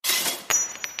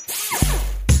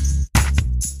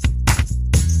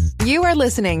You are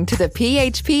listening to the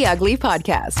PHP Ugly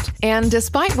podcast. And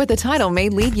despite what the title may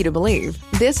lead you to believe,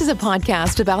 this is a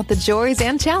podcast about the joys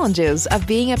and challenges of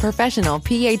being a professional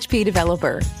PHP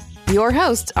developer. Your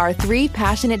hosts are three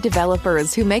passionate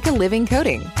developers who make a living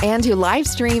coding and who live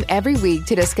stream every week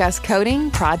to discuss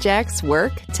coding, projects,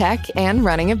 work, tech, and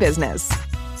running a business.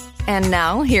 And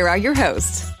now, here are your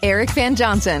hosts, Eric Van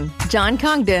Johnson, John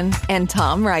Congdon, and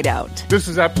Tom Rideout. This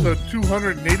is episode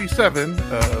 287 of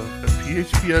the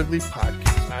PHP Ugly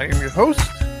podcast. I am your host,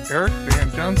 Eric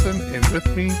Van Johnson, and with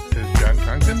me is John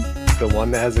Congdon. The one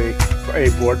that has a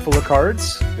board full of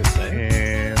cards. Just saying.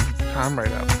 And Tom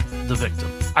Rideout. The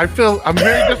victim. I'm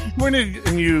very disappointed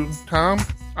in you, Tom.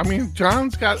 I mean,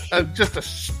 John's got just a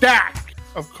stack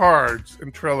of cards in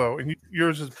Trello, and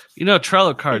yours is... You know,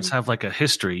 Trello cards have like a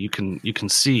history. You can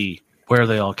see where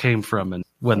they all came from and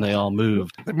when they all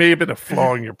moved. There may have been a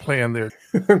flaw in your plan there.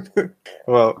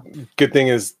 Well, good thing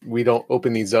is we don't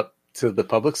open these up to the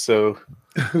public, so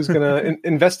who's going to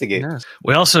investigate? Yes.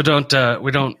 We also don't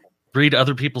read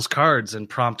other people's cards and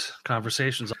prompt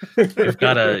conversations. You've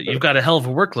got a hell of a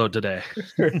workload today.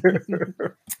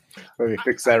 Let me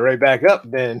fix that right back up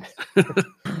then.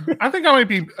 I think I might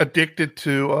be addicted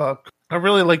to I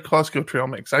really like Costco trail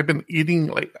mix. I've been eating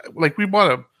like we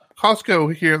bought a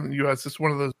Costco here in the US. It's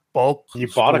one of those bulk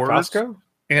bought a stores. Costco?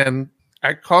 And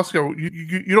at Costco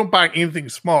you don't buy anything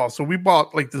small. So we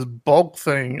bought like this bulk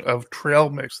thing of trail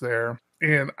mix there,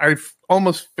 and I've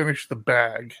almost finished the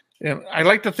bag. And I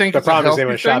like to think the problem is they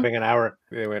went shopping an hour.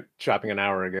 They went shopping an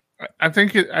hour ago. I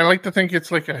like to think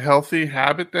it's like a healthy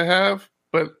habit to have,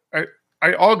 but I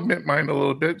augment mine a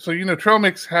little bit. So trail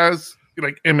mix has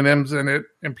like M&Ms in it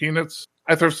and peanuts.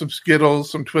 I throw some Skittles,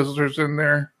 some Twizzlers in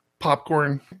there,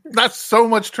 popcorn. Not so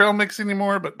much trail mix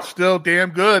anymore, but still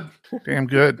damn good. Damn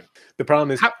good. The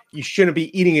problem is you shouldn't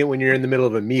be eating it when you're in the middle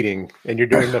of a meeting and you're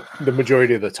doing the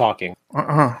majority of the talking.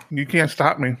 You can't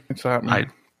stop me.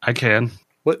 I can.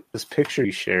 What this picture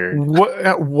you shared?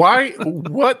 Why?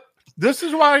 What? This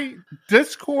is why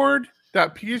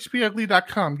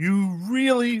Discord.phpugly.com. You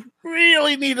really,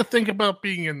 really need to think about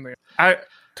being in there.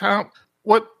 Tom,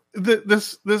 what?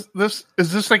 This is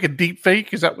this like a deep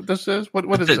fake? Is that what this is?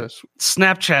 What is this?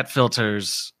 Snapchat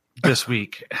filters this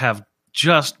week have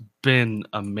just been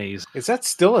amazing. Is that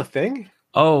still a thing?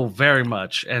 Oh, very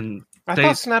much. And I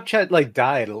thought Snapchat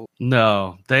died.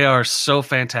 No, they are so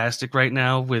fantastic right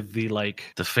now with the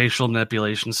facial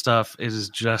manipulation stuff. It is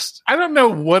just... I don't know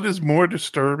what is more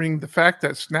disturbing. The fact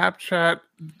that Snapchat...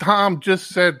 Tom just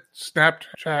said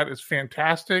Snapchat is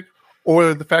fantastic,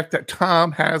 or the fact that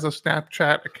Tom has a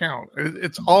Snapchat account.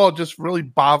 It's all just really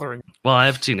bothering. Well, I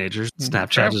have teenagers.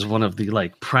 Snapchat is one of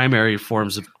the primary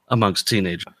forms of amongst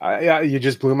teenagers. You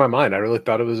just blew my mind. I really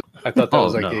thought I thought that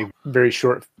was a very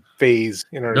short phase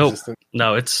in our existence.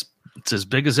 No, it's as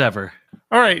big as ever.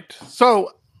 All right.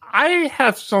 So I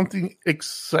have something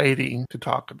exciting to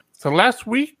talk about. So last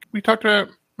week we talked about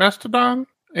Mastodon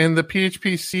and the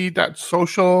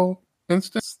phpc.social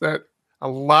instance that a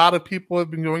lot of people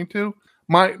have been going to.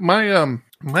 My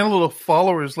little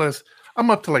followers list,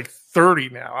 I'm up to 30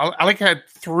 now. I had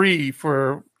 3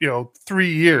 for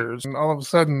 3 years, and all of a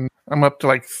sudden I'm up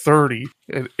to 30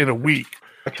 in a week.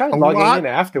 I tried logging in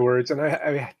afterwards, and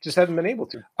I just haven't been able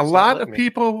to. A lot of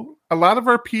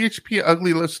our PHP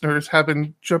Ugly listeners have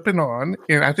been jumping on,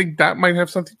 and I think that might have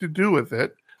something to do with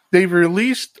it. They've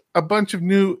released a bunch of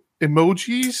new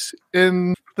emojis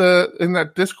in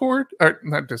that Discord, or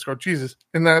not Discord, Jesus,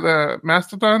 in that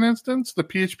Mastodon instance, the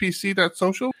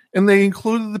phpc.social, and they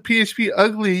included the PHP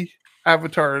Ugly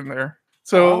avatar in there.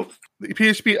 So the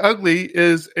PHP Ugly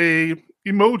is a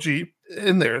emoji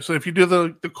in there. So if you do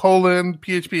the colon,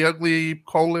 PHP Ugly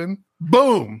colon,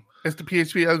 boom, it's the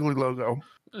PHP Ugly logo.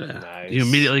 Nice. You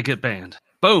immediately get banned.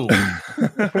 Boom.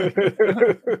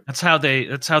 That's how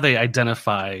they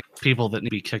identify people that need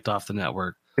to be kicked off the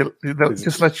network. They'll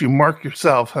just let you mark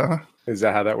yourself, huh? Is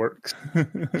that how that works?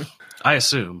 I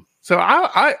assume. So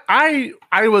I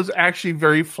was actually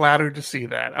very flattered to see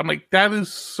that. I'm like, that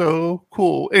is so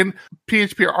cool. And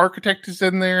PHP Architect is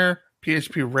in there.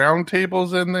 PHP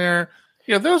Roundtable's in there.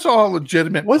 Yeah, those are all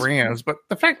legitimate brands, but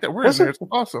the fact that we're in there is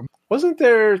awesome. Wasn't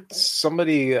there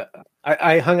somebody...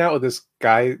 I hung out with this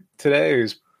guy today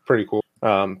who's pretty cool.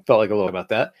 Felt like a little about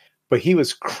that. But he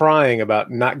was crying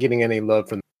about not getting any love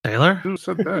from... Taylor? Who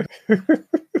said that?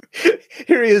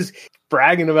 Here he is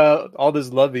bragging about all this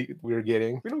love we were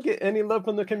getting. We don't get any love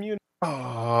from the community.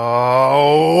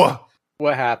 Oh.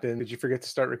 What happened? Did you forget to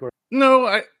start recording? No,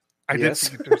 I did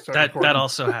forget to start recording. That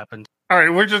also happened. All right,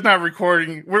 we're just not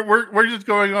recording. We're just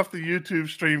going off the YouTube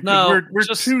stream. No, we're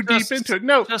too deep into it.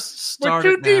 No, just we're start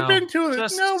too it deep now. into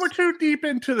it. No, we're too deep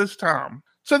into this, Tom.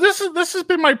 So this has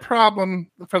been my problem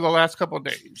for the last couple of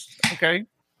days. Okay,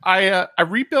 I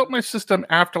rebuilt my system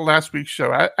after last week's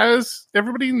show. As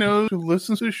everybody knows who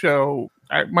listens to the show,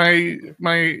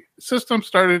 my system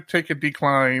started to take a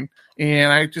decline,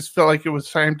 and I just felt like it was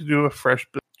time to do a fresh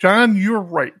build. John, you're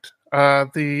right.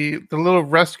 The little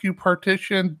rescue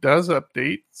partition does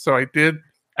update, so I did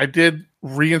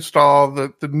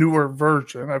reinstall the newer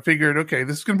version. I figured, okay,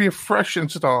 this is going to be a fresh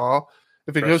install.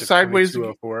 If it goes sideways,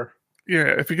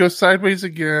 if it goes sideways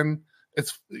again,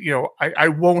 it's I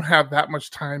won't have that much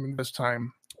time in this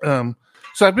time. So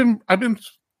I've been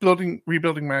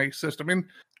rebuilding my system, and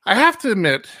I have to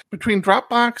admit, between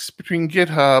Dropbox, between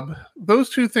GitHub, those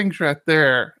two things right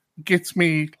there gets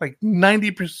me like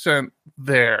 90%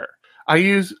 there. I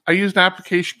use an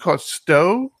application called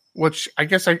Stow, which I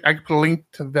guess I could link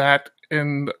to that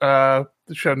in the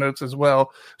show notes as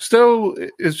well. Stow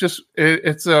is just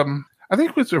it's I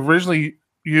think it was originally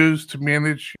used to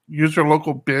manage user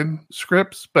local bin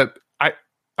scripts, but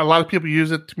a lot of people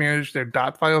use it to manage their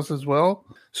dot files as well.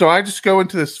 So I just go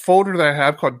into this folder that I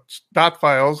have called dot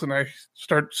files, and I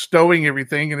start stowing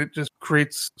everything, and it just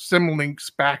creates symlinks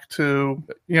back to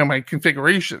my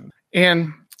configuration.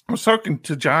 And I was talking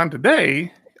to John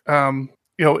today.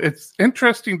 It's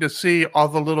interesting to see all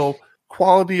the little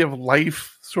quality of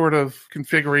life sort of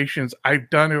configurations I've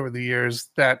done over the years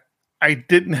that I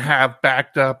didn't have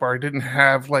backed up, or I didn't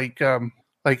have like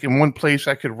in one place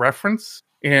I could reference.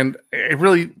 And it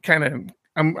really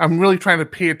I'm really trying to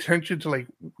pay attention to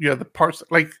the parts,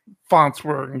 like fonts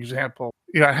were an example.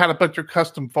 I had a bunch of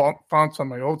custom fonts on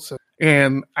my old system,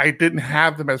 and I didn't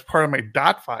have them as part of my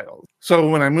dot files. So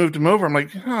when I moved them over, I'm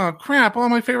like, oh crap, all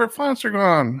my favorite fonts are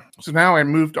gone. So now I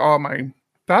moved all my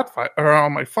all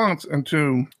my fonts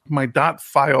into my dot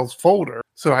files folder,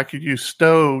 so I could use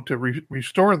Stow to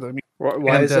restore them.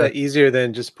 Why is that easier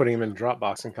than just putting them in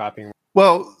Dropbox and copying?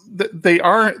 Well, they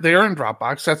are in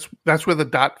Dropbox. That's where the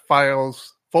dot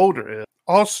files folder is.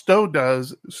 All Stow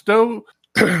does, the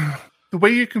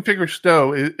way you configure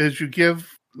Stow is you give,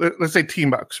 let's say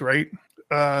Tmux, right?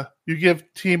 You give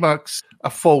Tmux a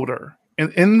folder,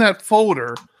 and in that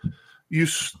folder, you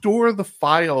store the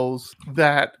files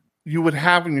that you would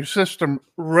have in your system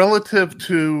relative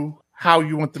to how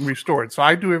you want them restored. So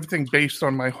I do everything based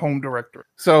on my home directory.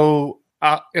 So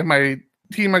in my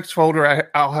Tmux folder,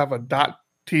 I'll have a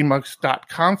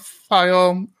 .tmux.conf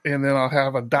file, and then I'll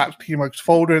have a .tmux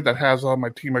folder that has all my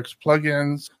Tmux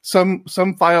plugins. Some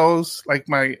files, like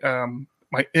my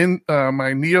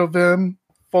NeoVim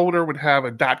folder, would have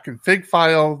a .config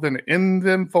file, then an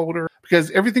nvim folder,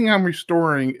 because everything I'm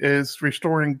restoring is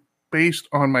restoring based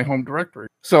on my home directory.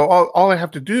 So all I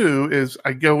have to do is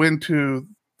I go into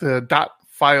the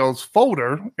 .files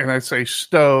folder and I say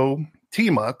stow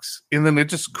Tmux, and then it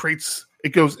just creates.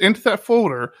 It goes into that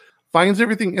folder, finds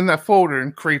everything in that folder,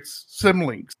 and creates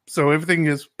symlinks. So everything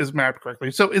is mapped correctly.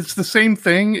 So it's the same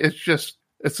thing. It's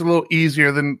a little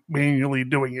easier than manually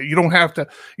doing it. You don't have to.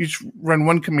 You just run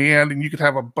one command, and you could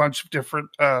have a bunch of different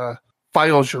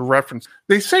files you're referencing.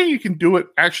 They say you can do it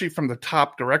actually from the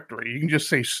top directory. You can just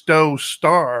say stow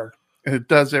star, and it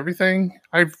does everything.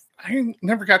 I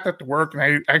never got that to work, and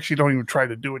I actually don't even try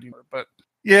to do it anymore. But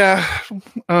yeah.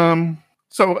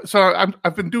 So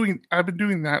I've been doing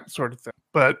that sort of thing,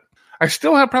 but I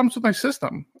still have problems with my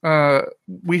system.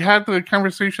 We had the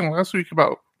conversation last week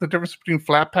about the difference between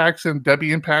Flatpaks and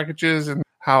Debian packages, and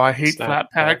how I hate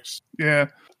Flatpaks. Yeah,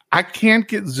 I can't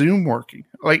get Zoom working.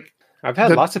 Like, I've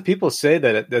had lots of people say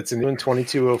that that's in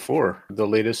 2204, the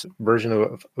latest version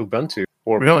of Ubuntu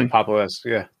or really? Pop! OS.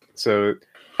 Yeah, so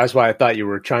that's why I thought you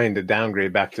were trying to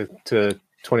downgrade back to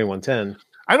 2110.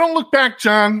 I don't look back,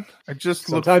 John. I just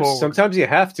look forward. Sometimes you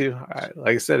have to.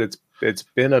 Like I said, it's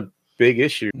been a big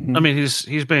issue. I memean,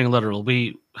 he's being literal.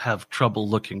 We have trouble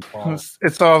looking.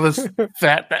 It's all this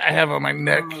fat that I have on my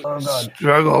neck.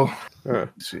 Struggle.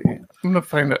 Let's see. I'm gonna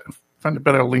find a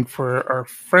better link for our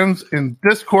friends in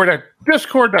Discord at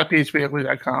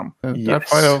discord.phpugly.com. Yes. That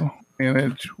file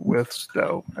manage with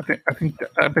Stow. I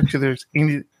bet you there's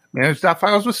any manage dot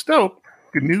files with Stow.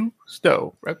 GNU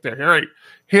Stow right there. All right.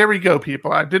 Here we go,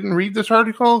 people. I didn't read this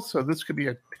article, so this could be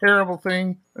a terrible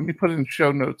thing. Let me put it in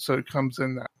show notes so it comes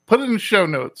in that. Put it in show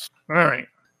notes. All right.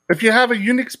 If you have a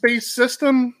Unix-based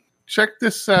system, check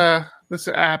this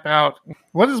app out.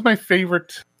 What is my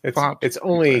favorite font? It's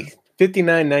only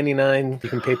 $59.99. You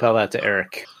can PayPal that to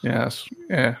Eric. Yes.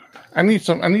 Yeah. I need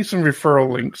some referral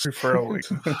links.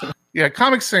 Yeah,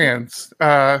 Comic Sans.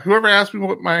 Whoever asked me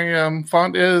what my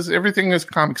font is, everything is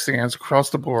Comic Sans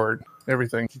across the board.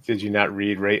 Everything. Did you not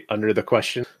read right under the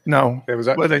question? No. It was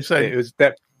what did they say? It was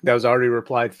that was already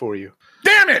replied for you.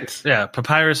 Damn it! Yeah,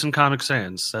 Papyrus and Comic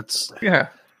Sans. That's yeah.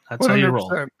 That's how you roll.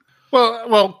 100%.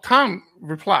 Well, Tom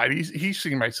replied. He's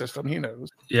seen my system. He knows.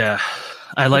 Yeah.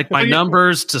 I like my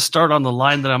numbers to start on the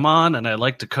line that I'm on, and I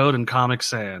like to code in Comic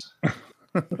Sans.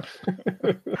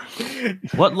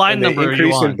 What line number are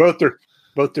you on? In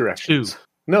both directions. 2.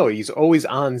 No, he's always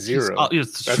on 0.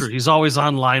 It's true. He's always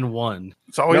on line 1.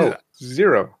 It's always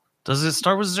 0. Does it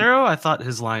start with 0? I thought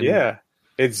his line. Yeah,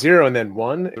 it's 0 and then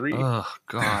 1, 3. Oh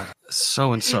God,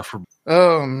 so insufferable.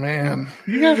 Oh man,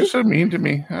 you guys are so mean to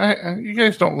me. You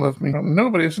guys don't love me.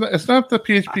 Nobody. It's not the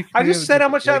PHP. I just said how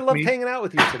much I loved me. hanging out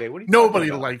with you today. What are you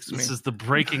Nobody likes me. This is the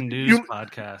breaking news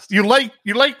podcast. You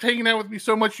liked hanging out with me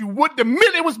so much you wouldn't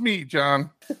admit it was me,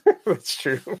 John. That's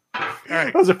true. All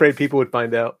right. I was afraid people would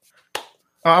find out.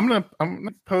 I'm gonna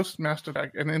post Master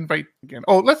Deck and invite again.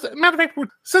 Oh, matter of fact,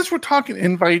 since we're talking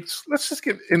invites, let's just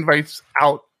get invites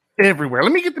out everywhere.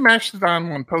 Let me get the Mastodon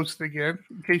one posted again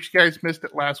in case you guys missed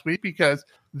it last week because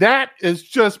that is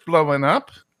just blowing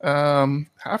up.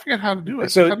 I forget how to do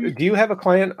it. So, do you have a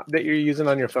client that you're using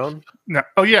on your phone? No.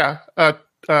 Oh yeah,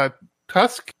 Turk,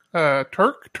 TURK,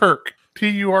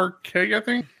 I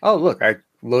think. Oh look, I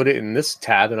load it in this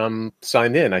tab and I'm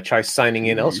signed in. I try signing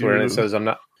in elsewhere and it says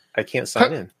I can't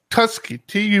sign in. Tusky,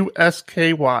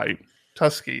 TUSKY.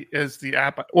 Tusky is the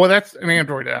app. Well, that's an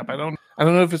Android app. I don't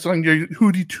know if it's on your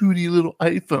hooty tooty little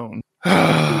iPhone.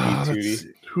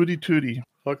 Hooty tooty.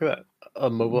 Look at that. A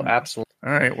mobile apps. All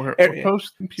right, we're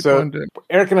posting people. So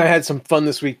Eric and I had some fun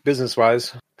this week business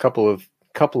wise. Couple of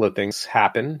things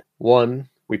happened. One,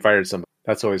 we fired somebody.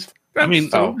 That's always fun.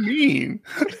 That's so mean.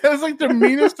 That's like the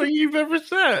meanest thing you've ever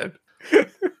said.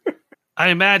 I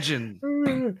imagine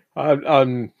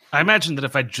that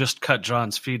if I just cut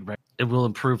John's feed right, it will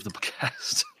improve the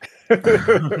podcast.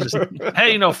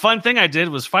 Hey, fun thing I did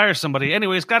was fire somebody.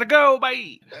 Anyways, gotta go.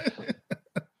 Bye.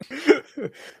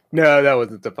 No, that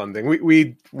wasn't the fun thing.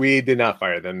 We did not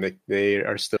fire them. They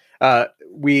are still.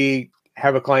 We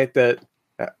have a client that.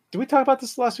 Did we talk about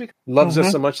this last week? Loves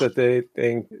us so much that they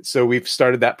so we've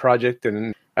started that project,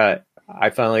 and I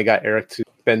finally got Eric to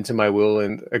bend to my will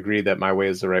and agree that my way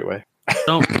is the right way.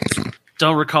 Don't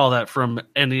recall that from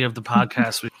any of the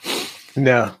podcasts.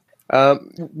 No,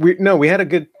 we had a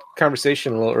good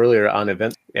conversation a little earlier on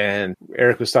events, and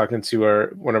Eric was talking to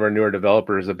one of our newer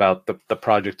developers about the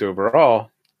project overall,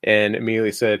 and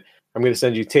immediately said, "I'm going to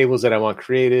send you tables that I want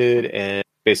created and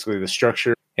basically the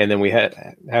structure." And then we had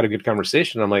a good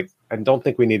conversation. I'm like, I don't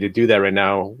think we need to do that right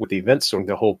now with the event storing.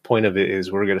 The whole point of it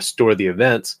is we're going to store the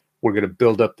events. We're going to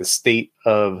build up the state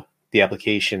of the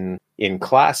application in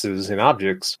classes and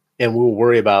objects, and we'll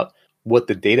worry about what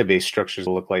the database structures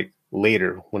will look like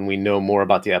later when we know more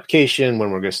about the application, when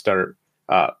we're going to start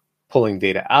pulling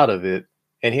data out of it.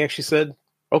 And he actually said,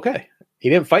 okay. He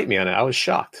didn't fight me on it. I was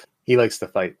shocked. He likes to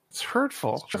fight. It's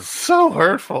hurtful. It's so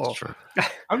hurtful.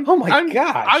 Oh my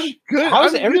gosh. I'm good.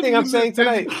 How's everything I'm saying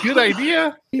tonight? Good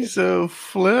idea. He's so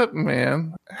flip,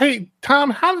 man. Hey, Tom,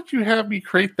 how did you have me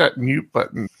create that mute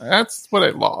button? That's what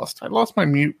I lost. I lost my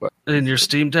mute button. In your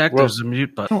Steam Deck, there's a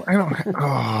mute button. No, I don't.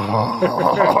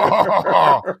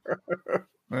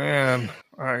 Man.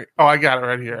 All right. Oh, I got it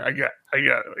right here. I got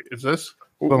it. Wait, is this?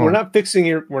 We're not fixing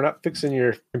your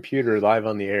computer live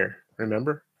on the air.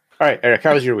 Remember? All right, Eric,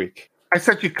 how was your week? I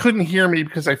said you couldn't hear me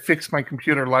because I fixed my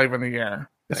computer live on the air.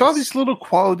 It's all these little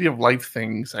quality of life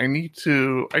things. I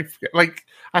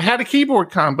had a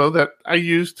keyboard combo that I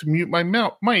used to mute my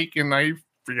mic, and I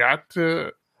forgot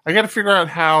to. I got to figure out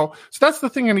how. So that's the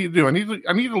thing I need to do. I need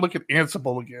to look at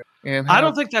Ansible again. And I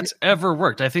don't think that's ever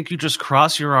worked. I think you just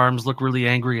cross your arms, look really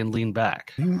angry, and lean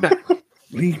back. Lean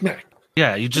back.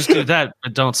 Yeah, you just do that,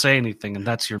 but don't say anything, and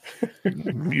that's your.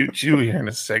 Mute you here in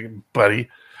a second, buddy.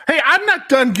 Hey, I'm not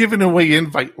done giving away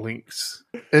invite links.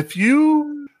 If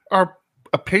you are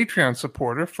a Patreon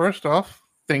supporter, first off,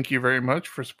 thank you very much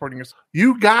for supporting us.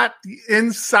 You got the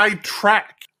inside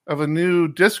track of a new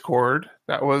Discord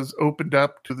that was opened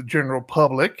up to the general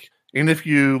public. And if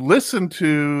you listen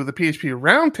to the PHP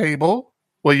Roundtable,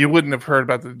 well, you wouldn't have heard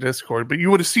about the Discord, but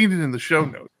you would have seen it in the show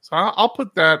notes. So I'll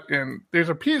put that in. There's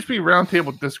a PHP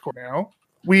Roundtable Discord now.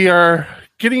 We are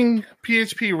getting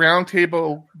PHP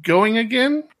Roundtable going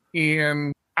again,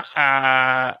 and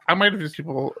I might have just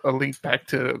people a link back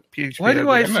to PHP. Why do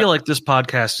I feel like this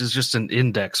podcast is just an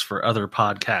index for other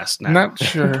podcasts now? Not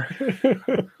sure.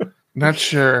 Not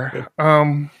sure.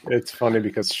 It's funny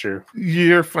because it's true.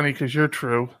 You're funny because you're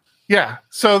true. Yeah.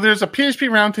 So there's a PHP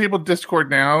Roundtable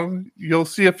Discord now. You'll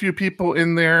see a few people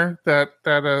in there that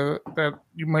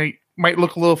you might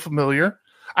look a little familiar.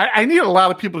 I need a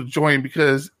lot of people to join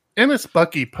because Ennis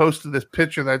Bucky posted this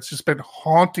picture that's just been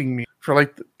haunting me for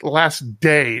like the last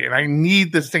day, and I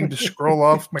need this thing to scroll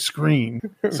off my screen.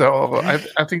 So I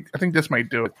think this might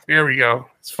do it. There we go.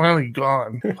 It's finally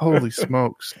gone. Holy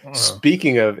smokes!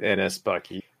 Speaking of NS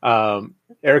Bucky,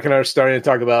 Eric and I are starting to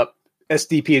talk about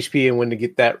SDPHP and when to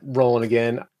get that rolling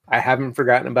again. I haven't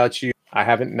forgotten about you. I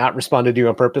haven't not responded to you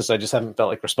on purpose. I just haven't felt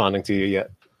like responding to you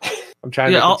yet. I'm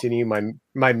trying to continue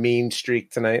my mean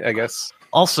streak tonight, I guess.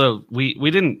 Also, we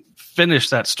didn't finish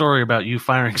that story about you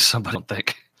firing somebody, I don't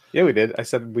think. Yeah, we did. I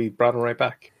said we brought him right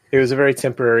back. It was a very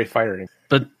temporary firing.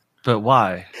 But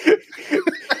why?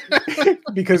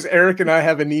 Because Eric and I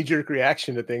have a knee-jerk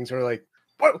reaction to things. We're like,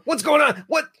 what's going on?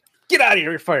 What? Get out of here.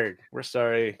 You're fired. We're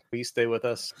sorry. Please stay with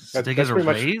us. That's a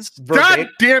raise? God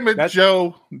damn it,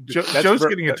 Joe. Joe's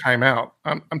getting a timeout.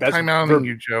 I'm timeouting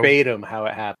you, Joe. Verbatim how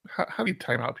it happened. How do you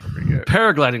time out people yet?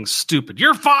 Paragliding's stupid.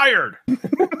 You're fired.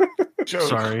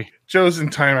 Sorry. Joe's in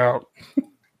timeout.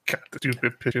 Got the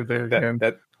stupid picture there again.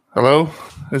 That Hello?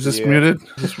 Is this muted?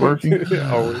 Is this working?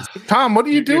 Always. Tom, what are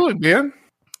you doing, man?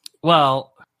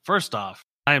 Well, first off,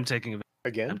 I am taking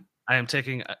again. I am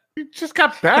taking. You just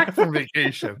got back from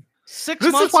vacation. 6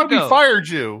 months ago. This is why we fired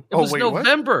you. It was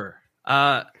November.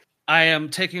 What? I am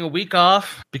taking a week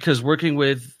off because working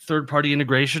with third-party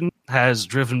integration has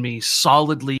driven me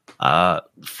solidly.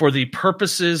 For the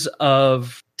purposes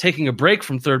of taking a break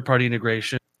from third-party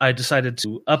integration, I decided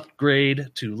to upgrade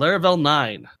to Laravel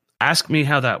 9. Ask me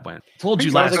how that went. Told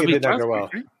you last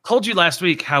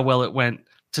week how well it went.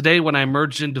 Today, when I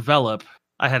merged in develop,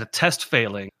 I had a test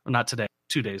failing. Well, not today,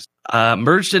 2 days.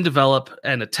 Merged in develop,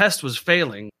 and a test was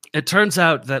failing. It turns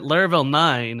out that Laravel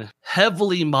 9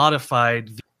 heavily modified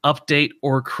the update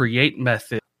or create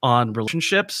method on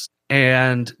relationships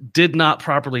and did not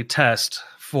properly test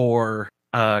for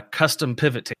custom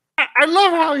pivot tables. I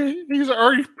love how he's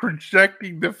already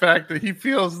projecting the fact that he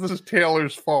feels this is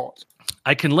Taylor's fault.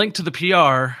 I can link to the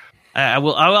PR. I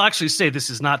will actually say this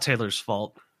is not Taylor's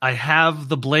fault. I have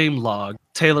the blame log.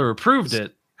 Taylor approved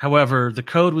it. However, the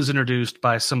code was introduced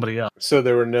by somebody else. So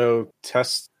there were no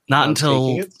tests. Not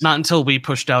until we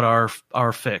pushed out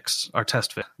our fix, our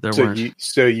test fix.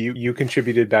 So you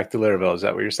contributed back to Laravel. Is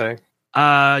that what you're saying?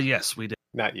 Yes, we did.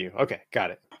 Not you. Okay,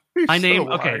 got it. I'm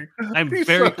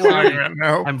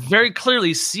very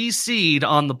clearly CC'd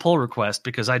on the pull request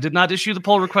because I did not issue the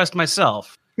pull request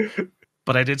myself,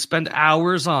 but I did spend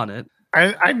hours on it.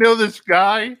 I know this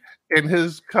guy and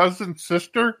his cousin's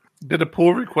sister did a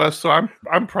pull request, so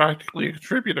I'm practically a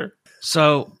contributor.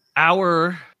 So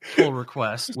our pull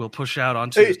request will push out on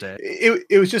Tuesday.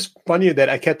 It was just funny that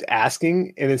I kept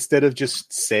asking, and instead of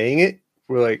just saying it,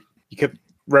 you kept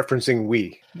referencing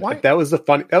we. What? Like, that was the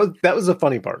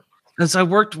funny part. Because I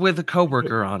worked with a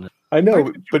coworker on it. I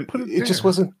know, but it just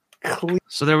wasn't clear.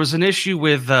 So there was an issue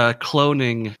with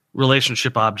cloning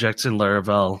relationship objects in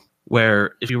Laravel,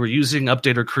 where if you were using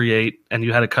update or create and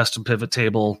you had a custom pivot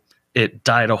table, it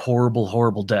died a horrible,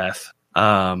 horrible death.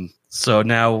 So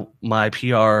now my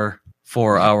PR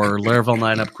for our Laravel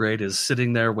 9 upgrade is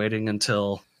sitting there waiting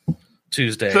until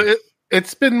Tuesday. So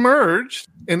it's been merged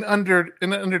in under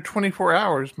 24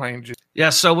 hours, mind you. Yeah,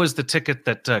 so was the ticket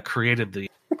that created the...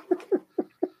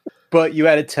 But you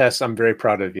added tests. I'm very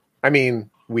proud of you. I mean,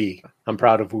 I'm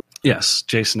proud of we. Yes,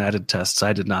 Jason added tests.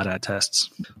 I did not add tests.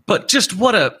 But just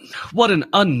what an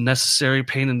unnecessary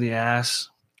pain in the ass.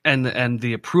 And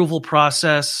the approval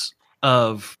process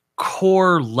of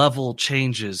core level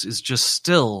changes is just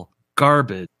still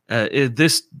garbage.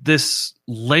 This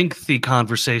lengthy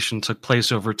conversation took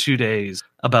place over 2 days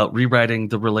about rewriting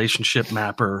the relationship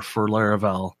mapper for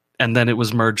Laravel. And then it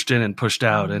was merged in and pushed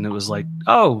out. And it was like,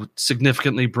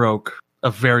 significantly broke a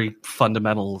very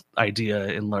fundamental idea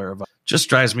in Laravel. Just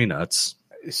drives me nuts.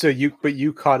 So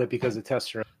you caught it because of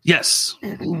tester. Yes.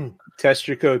 Test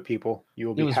your code, people. You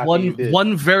will be happy you did.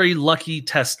 One very lucky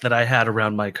test that I had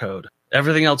around my code.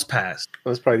 Everything else passed.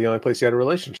 That's probably the only place you had a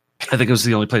relationship. I think it was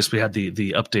the only place we had the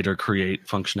update or create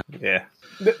function. Yeah.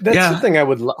 That's something I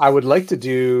would like to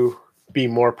do, be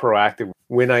more proactive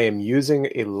when I am using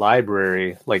a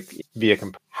library, like via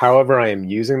however I am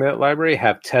using that library,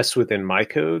 have tests within my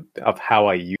code of how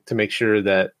I use to make sure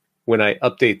that when I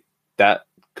update that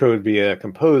code via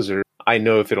Composer, I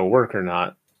know if it'll work or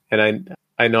not. And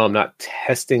I know I'm not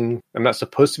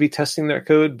supposed to be testing that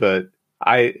code, but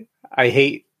I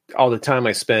hate all the time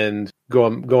I spend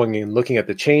going and looking at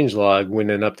the change log when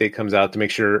an update comes out to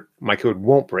make sure my code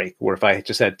won't break. Or if I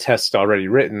just had tests already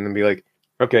written and be like,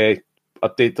 okay,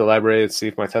 update the library and see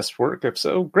if my tests work. If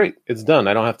so, great, it's done.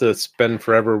 I don't have to spend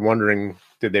forever wondering,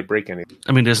 did they break anything?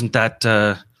 I mean, isn't that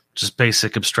just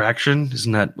basic abstraction?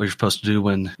 Isn't that what you're supposed to do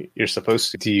when you're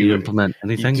supposed to? Do you implement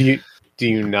anything? Do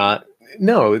you not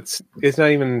no, it's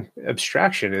not even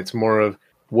abstraction. It's more of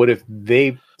what if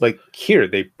they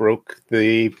they broke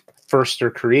the first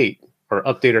or create or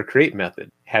update or create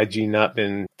method. Had you not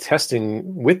been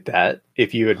testing with that,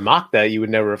 if you had mocked that, you would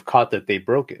never have caught that they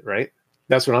broke it, right?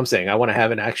 That's what I'm saying. I want to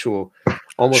have an actual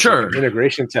almost like an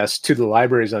integration test to the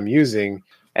libraries I'm using,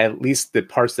 at least the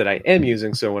parts that I am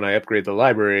using. So when I upgrade the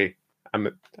library,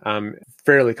 I'm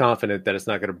fairly confident that it's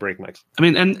not going to break my. I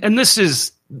mean, and this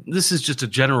is just a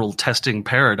general testing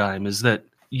paradigm, is that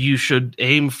you should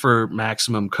aim for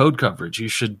maximum code coverage. You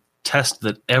should test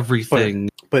that everything.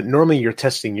 But normally you're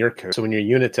testing your code. So when you're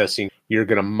unit testing, you're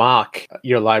going to mock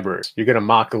your libraries. You're going to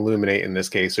mock Illuminate in this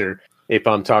case, or if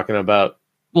I'm talking about.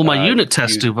 Well, my unit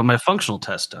tests do, but my functional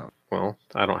tests don't. Well,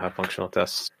 I don't have functional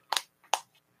tests.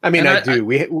 I mean, I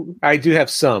do. I do have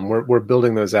some. We're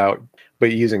building those out,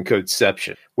 but using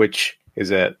Codeception, which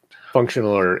is a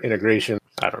functional or integration.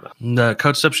 I don't know. The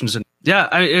Codeception's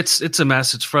it's a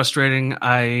mess. It's frustrating.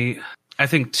 I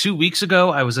think 2 weeks ago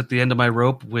I was at the end of my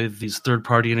rope with these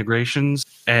third-party integrations,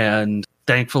 and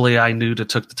thankfully I knew to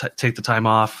take the time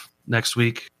off next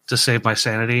week to save my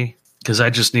sanity, because I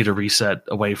just need a reset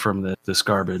away from this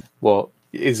garbage. Well,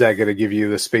 is that going to give you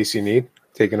the space you need?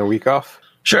 Taking a week off?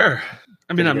 Sure.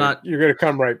 I mean, You're going to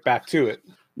come right back to it.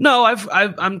 No,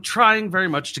 I'm trying very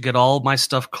much to get all my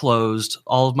stuff closed,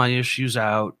 all of my issues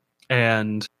out,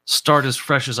 and start as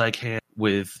fresh as I can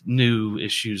with new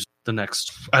issues.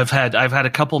 I've had a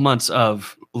couple months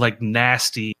of like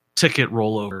nasty ticket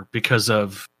rollover because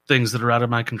of things that are out of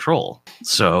my control.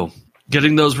 So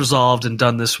getting those resolved and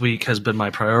done this week has been my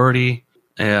priority.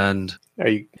 And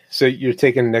so you're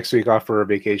taking next week off for a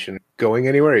vacation? Going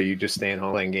anywhere, or are you just staying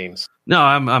home playing games? No,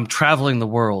 I'm traveling the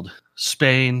world.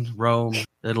 Spain, Rome,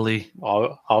 Italy.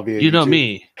 I'll be. You know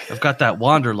me. I've got that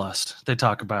wanderlust they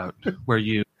talk about, where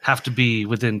you have to be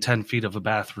within 10 feet of a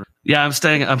bathroom. Yeah, I'm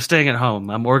staying at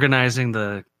home. I'm organizing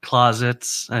the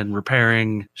closets and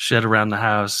repairing shit around the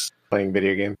house. Playing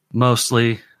video games.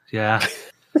 Mostly, yeah.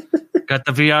 Got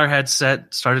the VR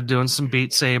headset. Started doing some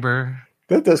Beat Saber.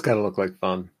 That does kind of look like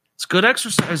fun. It's good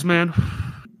exercise, man.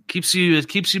 Keeps you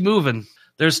moving.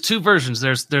 There's two versions.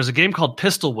 There's a game called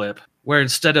Pistol Whip, where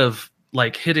instead of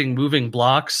like hitting moving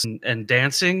blocks and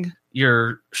dancing,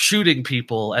 you're shooting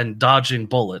people and dodging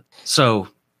bullets. So,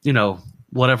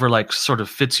 whatever like sort of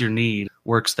fits your need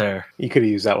works there. You could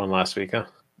have used that one last week, huh?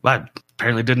 I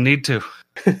apparently didn't need to.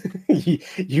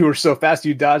 You were so fast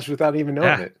you dodged without even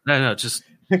knowing it. No, just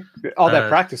all that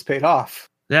practice paid off.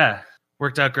 Yeah,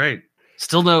 worked out great.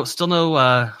 Still no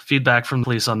feedback from the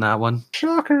police on that one.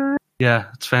 Shocker. Yeah,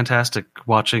 it's fantastic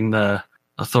watching the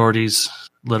authorities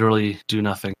literally do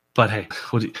nothing. But hey,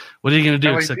 what are you going to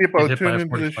do? Except get hit by a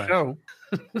 45? Show.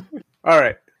 All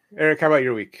right, Eric, how about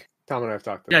your week? Tom and I have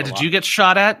talked about. Yeah, did you get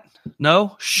shot at?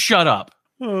 No, shut up.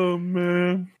 Oh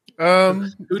man.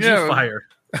 Who'd you fire?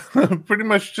 Pretty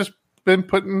much just been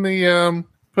putting the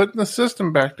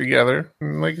system back together.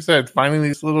 And like I said, finding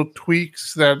these little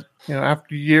tweaks that,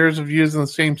 after years of using the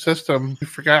same system, you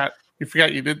forgot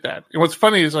you did that. And what's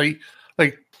funny is like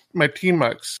my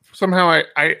Tmux, somehow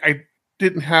I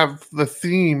didn't have the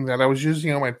theme that I was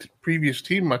using on my previous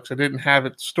Tmux. I didn't have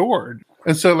it stored.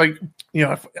 And so I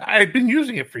had been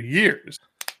using it for years.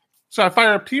 So I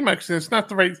fire up Tmux and it's not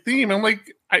the right theme. I'm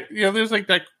like, there's like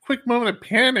that quick moment of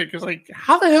panic. It's like,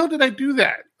 how the hell did I do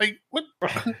that? Like, what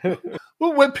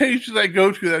web page did I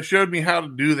go to that showed me how to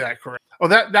do that correct? Oh,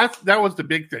 that was the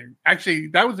big thing. Actually,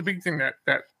 that was the big thing that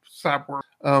stopped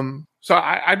working. So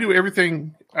I do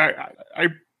everything. I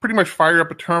pretty much fire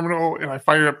up a terminal and I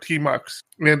fire up Tmux,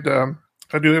 and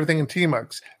I do everything in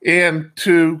Tmux. And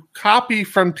to copy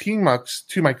from Tmux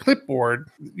to my clipboard,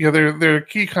 there are a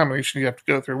key combination you have to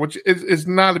go through, which is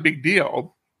not a big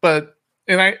deal. But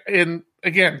and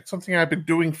again, something I've been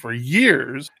doing for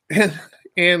years,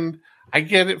 and I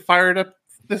get it fired up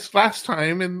this last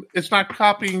time, and it's not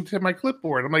copying to my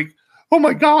clipboard. I'm like, oh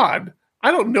my God,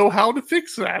 I don't know how to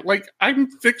fix that. Like, I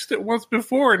fixed it once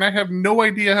before, and I have no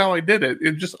idea how I did it.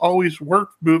 It just always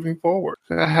worked moving forward.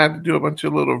 So I had to do a bunch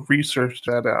of little research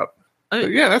to that out.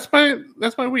 But yeah, that's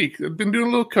my week. I've been doing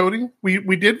a little coding.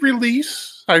 We did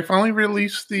release. I finally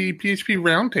released the PHP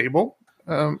Roundtable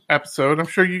episode. I'm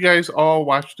sure you guys all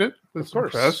watched it. Of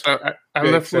course. I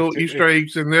left little Easter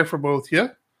eggs in there for both of you.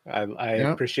 I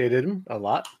appreciated them a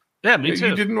lot. Yeah, me too.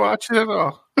 You didn't watch it at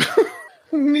all.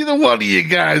 Neither one of you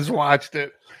guys watched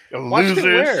it. Watched it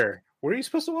where? Where are you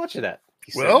supposed to watch it at?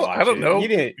 Well, I don't know.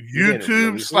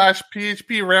 YouTube/PHP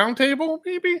Roundtable,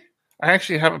 maybe? I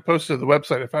actually haven't posted to the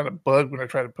website. I found a bug when I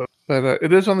tried to post. But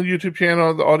it is on the YouTube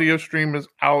channel. The audio stream is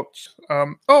out.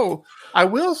 I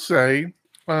will say,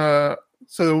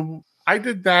 so I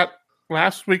did that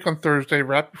last week on Thursday,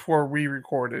 right before we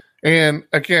recorded. And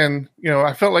again,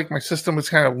 I felt like my system was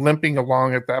kind of limping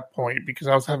along at that point because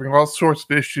I was having all sorts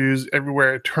of issues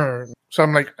everywhere I turned. So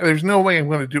I'm like, there's no way I'm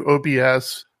going to do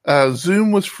OBS.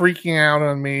 Zoom was freaking out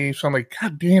on me. So I'm like,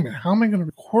 God damn it, how am I going to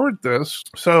record this?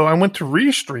 So I went to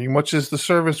Restream, which is the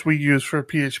service we use for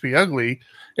PHP Ugly.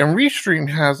 And Restream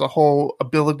has a whole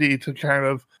ability to kind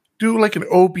of do like an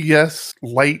OBS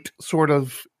light sort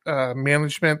of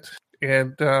management.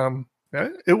 And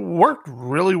it worked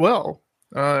really well.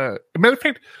 As a matter of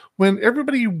fact, when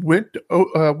everybody went to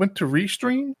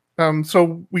Restream,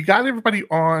 so we got everybody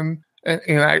on,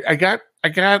 and I got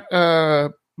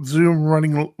Zoom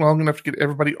running long enough to get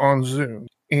everybody on Zoom,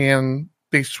 and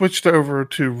they switched over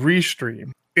to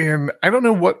Restream. And I don't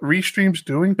know what Restream's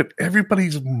doing, but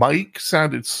everybody's mic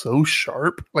sounded so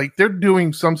sharp. Like they're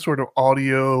doing some sort of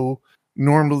audio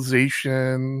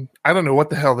normalization. I don't know what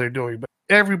the hell they're doing, but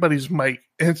everybody's mic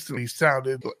instantly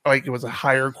sounded like it was a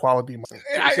higher quality mic.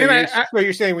 So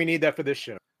you're saying we need that for this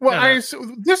show? Well,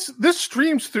 this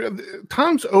streams through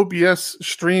Tom's OBS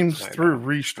streams through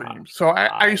Restream, so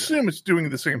I assume it's doing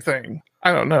the same thing.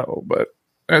 I don't know, but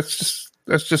that's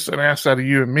just an ass out of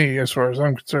you and me as far as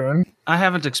I'm concerned. I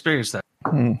haven't experienced that.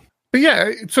 But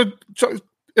yeah, so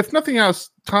if nothing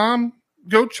else, Tom,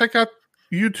 go check out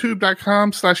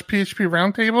youtube.com/PHP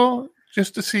Roundtable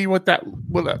just to see what that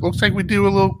looks like. We do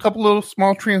a couple little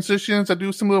small transitions. I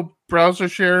do some little browser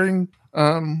sharing.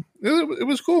 It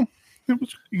was cool.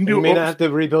 You may not have to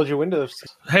rebuild your Windows.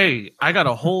 Hey, I got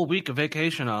a whole week of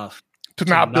vacation off to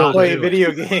not play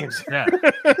video games. Yeah,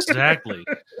 exactly.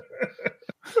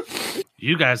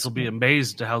 You guys will be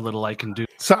amazed at how little I can do.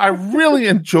 So I really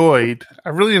enjoyed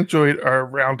our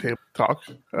roundtable talk.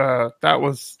 That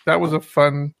was a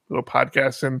fun little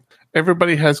podcast, and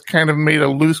everybody has kind of made a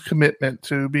loose commitment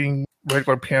to being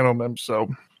regular panel members. So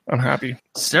I'm happy.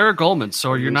 Sarah Goldman.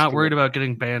 So you're not worried about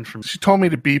getting banned from? She told me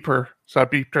to beep her, so I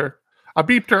beeped her. I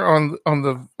beeped her on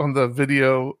the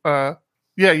video.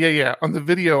 Yeah. On the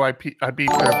video, I beeped her,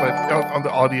 but on the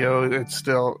audio, it's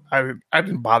still. I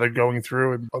didn't bother going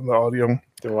through it on the audio.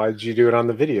 Then why did you do it on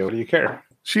the video? Do you care?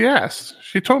 She asked.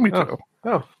 She told me to.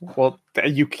 Oh, well,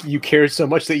 you cared so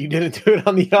much that you didn't do it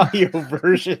on the audio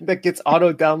version that gets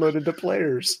auto downloaded to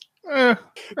players. The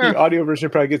audio version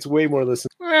probably gets way more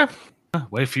listens.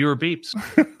 Way fewer beeps.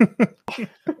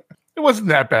 It wasn't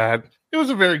that bad. It was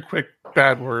a very quick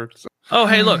bad word. So. Oh,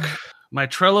 hey, look. My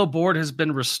Trello board has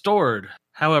been restored.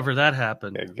 However that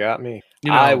happened. It got me.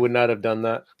 I would not have done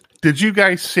that. Did you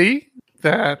guys see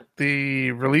that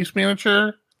the release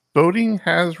manager voting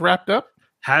has wrapped up?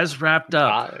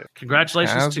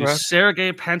 Congratulations to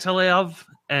Sergey Panteleov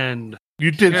and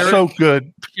you did so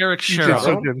good. Eric Sherrill.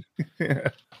 So good. Yeah.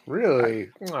 Really?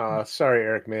 Oh, sorry,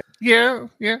 Eric, man. Yeah.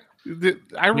 We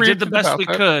did the best we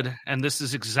could, and this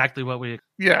is exactly what we.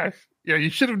 Yeah.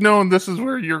 You should have known this is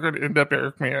where you're going to end up,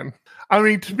 Eric, man. I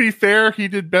mean, to be fair, he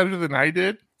did better than I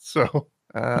did, so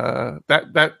that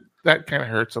kind of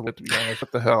hurts a little. To be honest,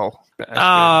 what the hell?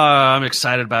 I'm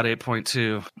excited about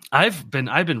 8.2. I've been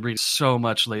reading so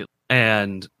much lately,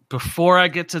 and before I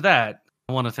get to that,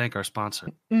 I want to thank our sponsor.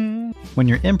 When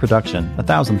you're in production,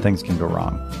 1,000 things can go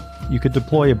wrong. You could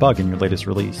deploy a bug in your latest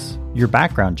release. Your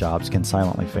background jobs can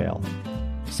silently fail.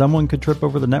 Someone could trip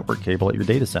over the network cable at your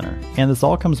data center, and this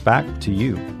all comes back to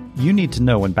you. You need to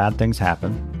know when bad things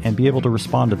happen and be able to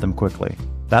respond to them quickly.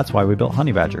 That's why we built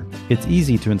Honeybadger. It's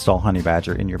easy to install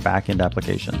Honeybadger in your back-end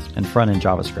applications and front-end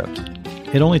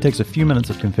JavaScript. It only takes a few minutes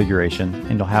of configuration,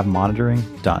 and you'll have monitoring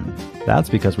done. That's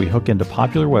because we hook into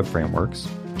popular web frameworks,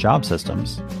 job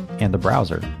systems, and the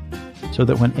browser, so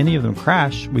that when any of them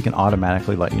crash, we can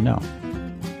automatically let you know.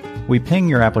 We ping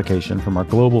your application from our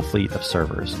global fleet of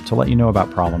servers to let you know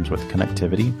about problems with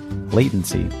connectivity,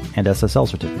 latency, and SSL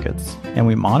certificates, and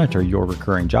we monitor your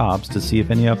recurring jobs to see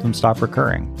if any of them stop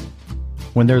recurring.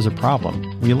 When there's a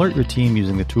problem, we alert your team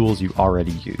using the tools you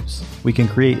already use. We can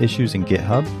create issues in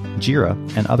GitHub, Jira,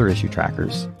 and other issue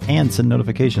trackers, and send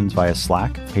notifications via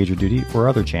Slack, PagerDuty, or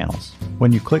other channels.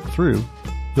 When you click through,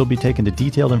 you'll be taken to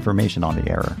detailed information on the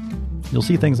error. You'll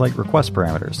see things like request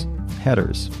parameters,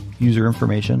 headers, user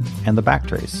information, and the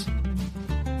backtrace.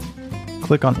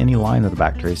 Click on any line of the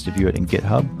backtrace to view it in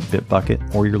GitHub,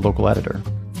 Bitbucket, or your local editor.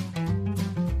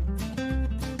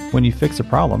 When you fix a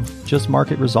problem, just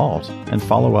mark it resolved and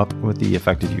follow up with the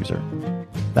affected user.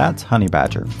 That's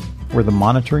Honeybadger. We're the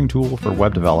monitoring tool for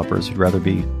web developers who'd rather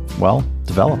be, well,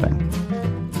 developing.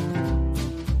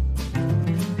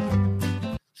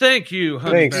 Thank you,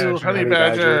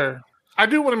 Honeybadger. I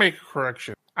do want to make a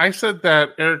correction. I said that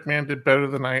Eric Mann did better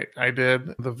than I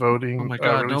did the voting. Oh my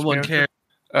god, no one cares.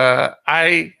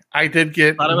 I did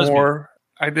get more.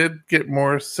 I did get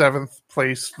more 7th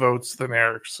place votes than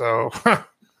Eric. So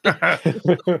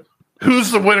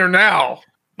who's the winner now,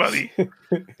 buddy?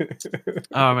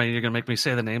 Oh man, you're gonna make me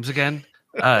say the names again.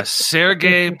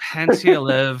 Sergey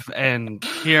Panteliev and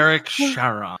Kirik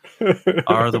Sharon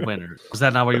are the winners. Was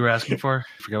that not what you were asking for?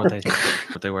 I forget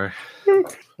what they were.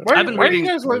 Why do you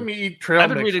guys let me eat trail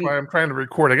mix while I'm trying to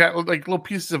record? I got like little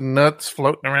pieces of nuts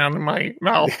floating around in my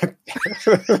mouth.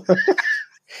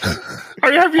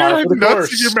 Have you had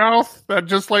nuts in your mouth that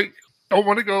just like don't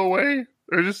want to go away?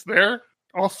 They're just there,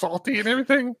 all salty and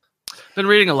everything. Been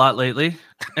reading a lot lately,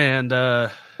 and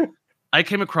I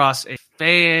came across a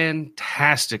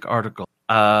fantastic article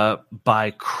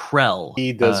by Krell.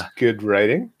 He does good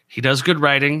writing. He does good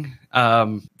writing.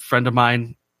 Friend of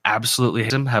mine absolutely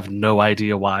hates him. Have no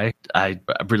idea why. I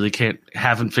really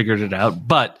haven't figured it out.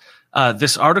 But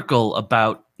this article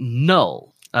about Null.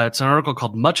 It's an article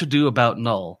called Much Ado About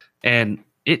Null, and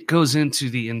it goes into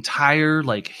the entire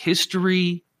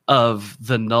history of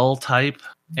the null type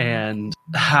and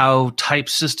how type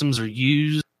systems are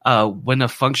used when a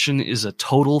function is a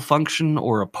total function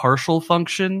or a partial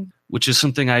function, which is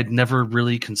something I'd never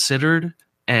really considered.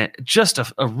 And just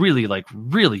a really,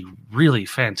 really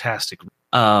fantastic.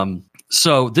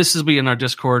 So this will be in our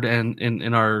Discord and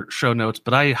in our show notes,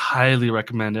 but I highly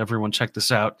recommend everyone check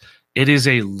this out. It is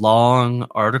a long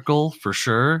article for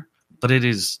sure, but it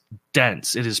is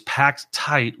dense. It is packed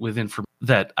tight with information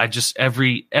that I just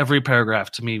every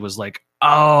paragraph to me was like,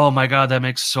 oh my God, that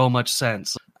makes so much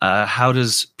sense. How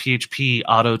does PHP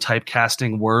auto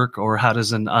typecasting work, or how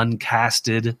does an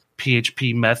uncasted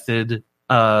PHP method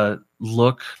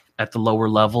look at the lower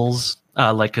levels?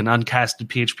 Like an uncasted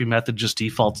PHP method just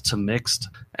defaults to mixed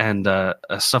and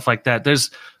stuff like that.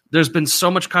 There's been so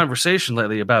much conversation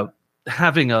lately about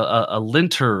having a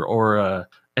linter or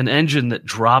an engine that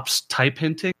drops type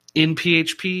hinting in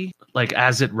PHP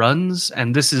as it runs,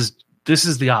 and this is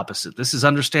the opposite. This is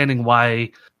understanding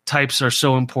why types are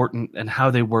so important and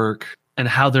how they work and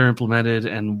how they're implemented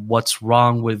and what's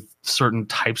wrong with certain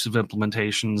types of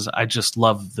implementations. I just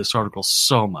love this article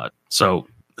so much. So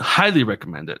highly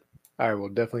recommend it. I will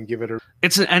definitely give it a.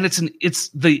 It's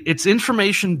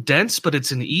information dense, but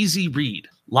it's an easy read.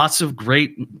 Lots of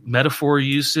great metaphor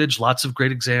usage, lots of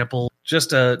great examples.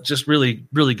 Just really,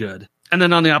 really good. And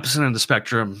then on the opposite end of the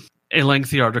spectrum, a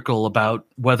lengthy article about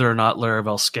whether or not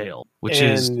Laravel scale,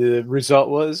 and the result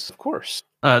was, of course,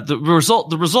 the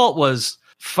result was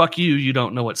fuck you. You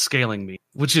don't know what scaling means,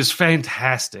 which is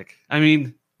fantastic. I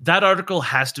mean, that article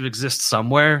has to exist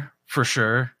somewhere for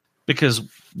sure. Because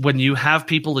when you have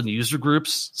people in user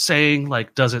groups saying,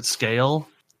 does it scale?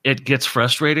 It gets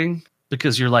frustrating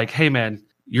because you're like, hey, man,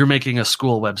 you're making a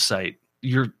school website.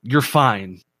 You're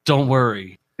fine. Don't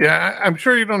worry. Yeah, I'm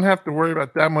sure you don't have to worry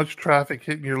about that much traffic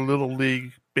hitting your little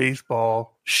league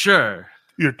baseball. Sure.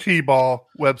 Your T-ball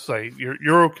website.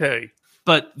 You're okay.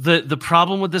 But the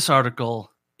problem with this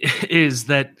article is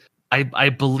that I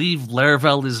believe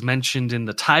Laravel is mentioned in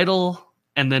the title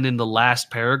and then in the last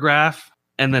paragraph.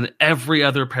 And then every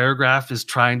other paragraph is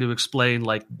trying to explain,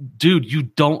 dude, you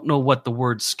don't know what the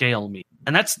word scale means.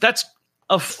 And that's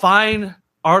a fine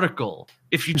article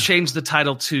if you change the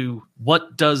title to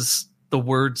what does the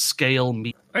word scale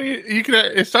mean.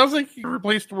 It sounds like you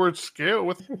replaced the word scale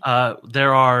with...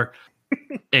 There are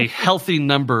a healthy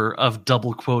number of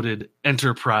double quoted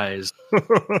enterprise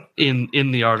in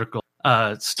the article.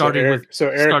 Starting with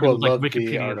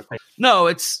Wikipedia article.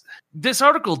 No, this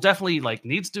article definitely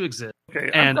needs to exist. Okay,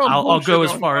 and I'll go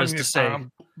as far as to say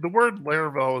the word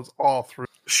Laravel is all through.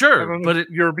 Sure, but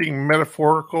you're being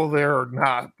metaphorical there or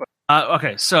not. But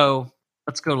okay, so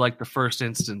let's go to the first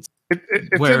instance. It's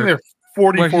in there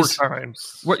 44 times.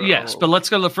 So. Yes, but let's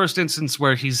go to the first instance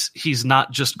where he's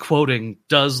not just quoting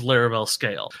 "Does Laravel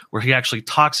scale?" where he actually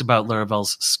talks about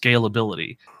Laravel's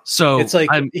scalability. So it's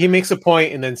he makes a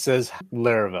point and then says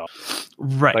Laravel.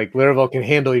 Right. Laravel can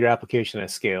handle your application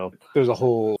at scale. There's a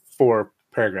whole 4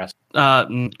 paragraphs.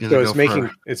 So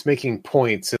it's making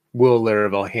points. Will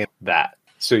Laravel handle that?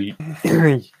 So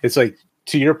it's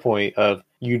to your point of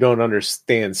you don't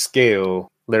understand scale.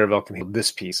 Laravel can handle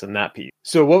this piece and that piece.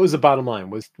 So what was the bottom line?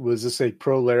 Was this a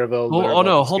pro Laravel? Oh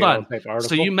no, hold on.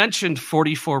 So you mentioned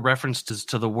 44 references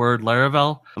to the word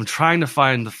Laravel. I'm trying to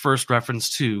find the first reference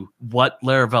to what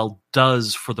Laravel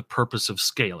does for the purpose of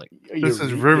scaling. This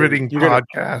is riveting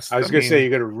podcast. I was going to say, you're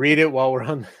going to read it while we're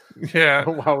on. Yeah.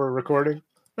 While we're recording.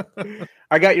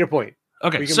 I got your point.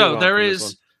 Okay, so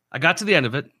I got to the end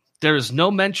of it. There is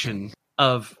no mention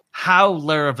of how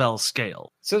Laravel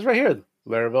scale. It says right here,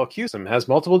 Laravel QSIM has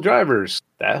multiple drivers.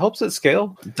 That helps it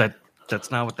scale. That's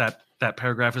not what that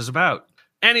paragraph is about.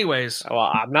 Anyways, Well,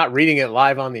 I'm not reading it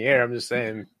live on the air. I'm just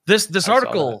saying this I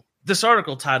article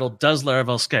titled "Does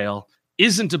Laravel Scale?"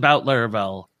 isn't about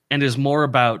Laravel and is more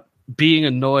about being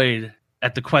annoyed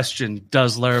at the question,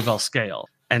 "Does Laravel scale?"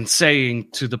 and saying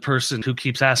to the person who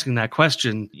keeps asking that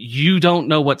question, "You don't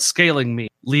know what scaling means.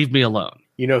 Leave me alone."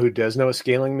 You know who does know what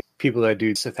scaling means? People that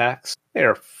do attacks. They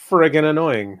are friggin'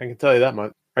 annoying. I can tell you that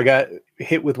much. I got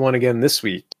hit with one again this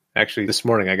week. Actually, this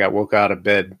morning I got woke out of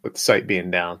bed with the site being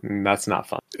down, and that's not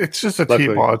fun. It's just a Luckily-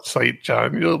 T-Mod site,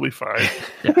 John. You'll be fine.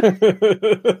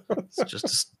 It's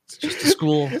just a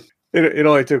school. It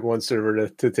only took one server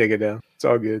to take it down. It's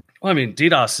all good. Well, I mean,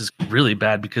 DDoS is really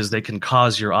bad because they can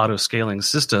cause your auto-scaling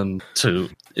system to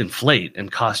inflate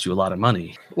and cost you a lot of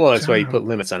money. Well, that's why you put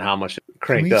limits on how much it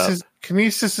cranked up.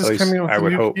 Kinesis At is least coming with I a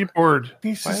would new hope. keyboard.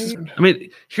 Why- I mean,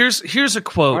 here's a Why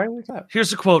quote. was that?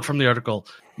 Here's a quote from the article.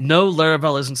 No,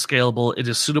 Laravel isn't scalable. It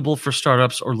is suitable for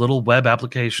startups or little web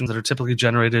applications that are typically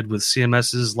generated with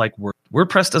CMSs like Word.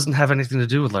 WordPress doesn't have anything to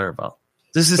do with Laravel.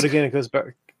 This is But again, it goes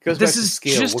back. This to is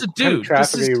scale. just What a kind of dude.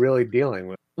 traffic This is- are you really dealing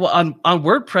with? well on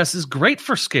WordPress is great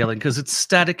for scaling because it's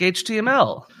static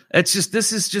HTML.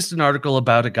 This is just an article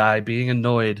about a guy being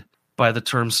annoyed by the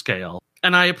term scale,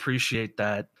 and I appreciate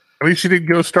that. At least you didn't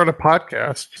go start a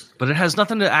podcast. But it has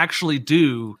nothing to actually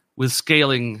do with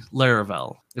scaling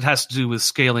Laravel. It has to do with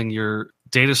scaling your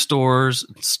data stores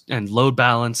and load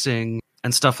balancing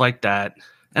and stuff like that.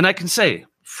 And I can say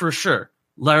for sure,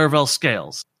 Laravel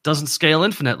scales. Doesn't scale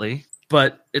infinitely,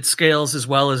 but it scales as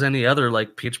well as any other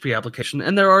like PHP application.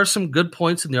 And there are some good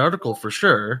points in the article for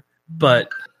sure. But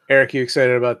Eric, you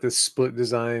excited about this split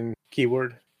design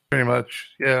keyboard? Pretty much,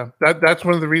 yeah. That's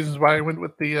one of the reasons why I went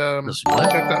with the This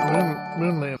what? check that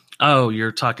moon lamp. oh,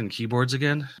 you're talking keyboards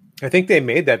again? I think they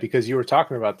made that because you were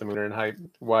talking about the Mooner and how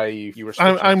why you were.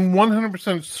 switching. I'm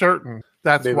 100% certain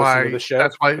that's They listened why to the show?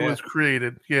 that's why it Yeah. was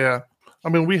created. Yeah, I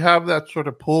mean we have that sort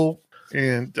of pull,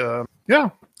 and yeah.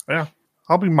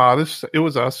 I'll be modest. It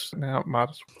was us. Now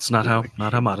modest. It's not how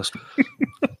modest.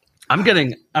 I'm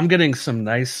getting some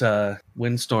nice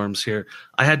windstorms here.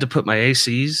 I had to put my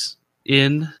ACs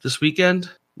in this weekend.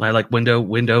 My like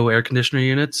window air conditioner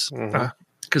units Mhm.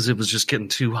 because it was just getting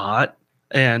too hot.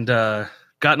 And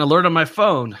got an alert on my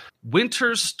phone.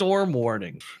 Winter storm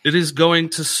warning. It is going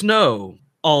to snow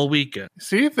all weekend.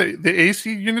 See if the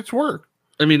AC units work.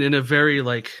 I mean, in a very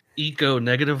like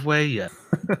eco-negative way, yeah.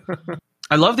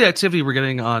 I love the activity we're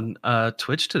getting on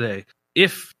Twitch today.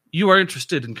 If you are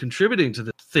interested in contributing to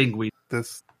the thing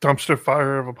This dumpster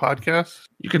fire of a podcast.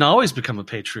 you can always become a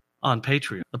Patreon on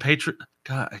Patreon. A Patreon.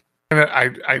 God, And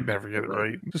I never get it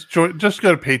right. Just go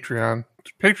to Patreon.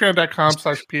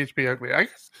 Patreon.com/phpugly. I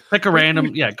guess pick a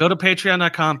random. Yeah, go to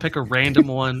Patreon.com. Pick a random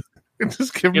one. and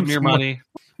just give Give them me your some money.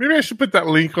 Maybe I should put that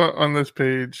link on this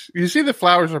page. You see the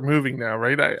flowers are moving now,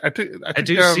 right? I I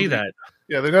do see that.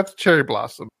 Yeah, they're not the cherry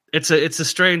blossom. It's a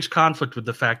strange conflict with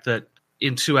the fact that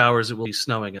in 2 hours it will be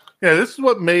snowing. Yeah, this is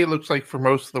what May looks like for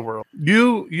most of the world.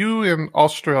 You and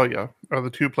Australia are the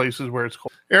two places where it's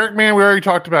cold. Eric, man, we already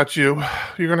talked about you.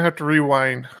 You're gonna have to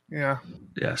rewind. Yeah,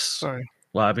 Yes. sorry.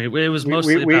 Well, I mean, it was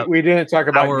mostly We about didn't talk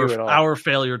about you at all. our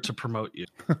failure to promote you.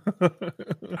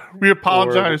 We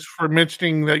apologize for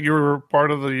mentioning that you were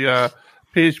part of the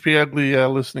PHP Ugly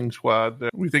listening squad.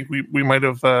 We think we might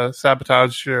have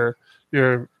sabotaged your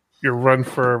run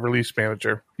for a release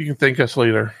manager. You can thank us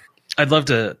later. I'd love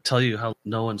to tell you how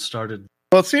no one started.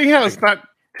 Well, seeing how it's not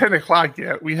 10 o'clock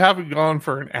yet, we haven't gone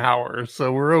for an hour,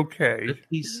 so we're okay.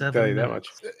 57 Tell you that minutes.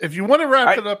 much. If you want to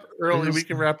wrap it up early, It we is-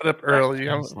 can wrap it up early.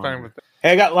 I'm That's fine fine. with that.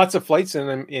 Hey, I got lots of flights in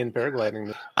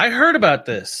paragliding. I heard about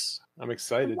this. I'm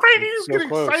excited. Why do It's you so get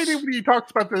close. excited when you talk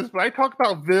about this? But I talk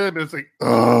about Vim, it's like,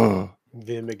 ugh.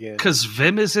 Vim again. Because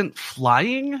Vim isn't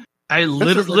flying? I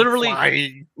This isn't literally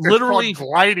flying. It's literally- called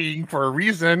gliding for a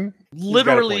reason. got a point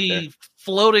literally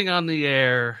floating on the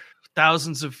air,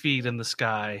 thousands of feet in the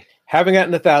sky, Haven't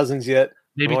gotten to thousands yet.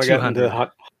 maybe Only 200.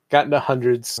 gotten to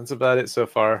hundreds. That's about it so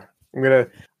far.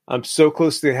 I'm so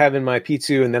close to having my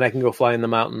P2, and then I can go fly in the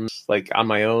mountains like on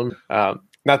my own.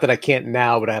 Not that I can't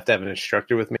now, but I have to have an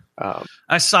instructor with me.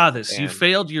 I saw this. You And-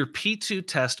 failed your P2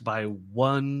 test by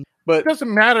one. But It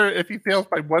doesn't matter if he fails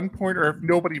by 1 point or if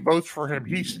nobody votes for him.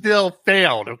 He still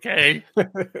failed, okay?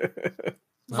 It's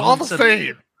No all one the said-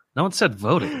 same. No one said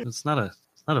voting. It's not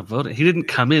a voting. He didn't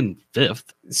come in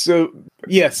fifth. so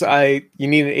yes, you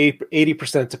need an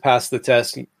 80% to pass the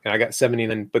test. And I got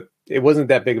 79, but it wasn't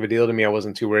that big of a deal to me. I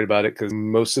wasn't too worried about it because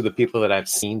most of the people that I've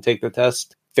seen take the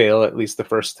test fail at least the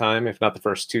first time, if not the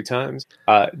first 2 times.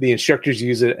 The instructors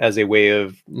use it as a way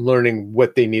of learning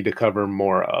what they need to cover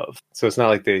more of. So it's not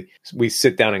like we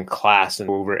sit down in class and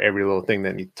go over every little thing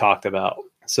that you talked about.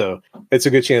 So it's a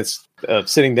good chance of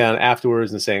sitting down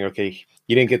afterwards and saying, okay,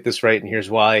 you didn't get this right, and here's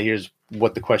why. Here's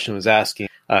what the question was asking.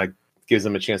 Gives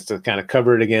them a chance to kind of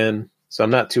cover it again. So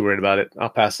I'm not too worried about it. I'll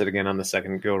pass it again on the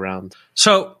second go round.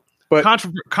 So, but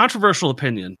controversial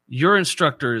opinion. Your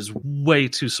instructor is way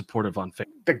too supportive on Facebook.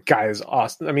 The guy is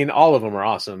awesome. I mean, all of them are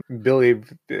awesome. Billy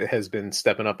has been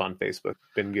stepping up on Facebook.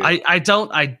 Been good. I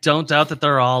don't doubt that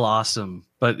they're all awesome,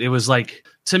 but it was like,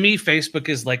 to me, Facebook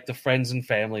is like the friends and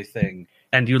family thing.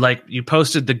 And you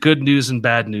posted the good news and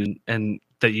bad news, and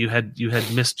that you had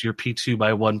missed your P2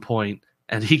 by 1 point.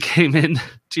 And he came in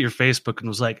to your Facebook and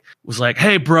was like,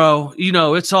 hey, bro,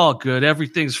 it's all good.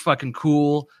 Everything's fucking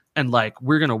cool. And like,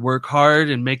 we're going to work hard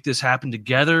and make this happen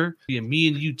together. Be a me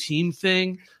and you team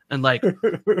thing. And like,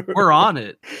 we're on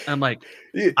it. And I'm like,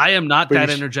 I am not that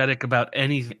energetic about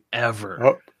anything ever.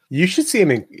 Oh, you should see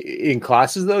him in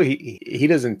classes though. He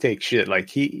doesn't take shit. Like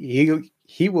he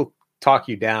will talk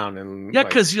you down. And yeah,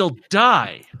 because you'll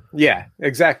die. Yeah,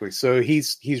 exactly. So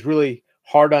he's really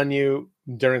hard on you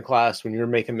during class when you're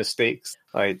making mistakes.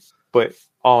 Like, but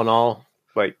all in all,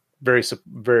 like very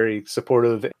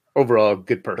supportive. Overall,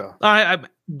 good person. I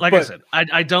said,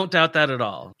 I don't doubt that at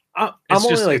all.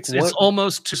 It's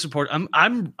almost too supportive.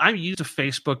 I'm used to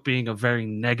Facebook being a very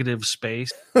negative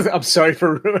space. I'm sorry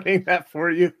for ruining that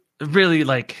for you. Really,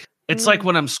 like it's like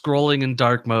when I'm scrolling in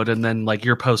dark mode and then like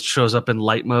your post shows up in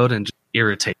light mode and just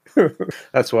irritate.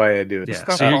 That's why I do it. Yeah,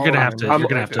 so you're gonna have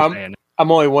to. I'm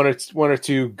only one or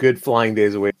two good flying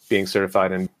days away from being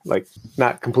certified, and like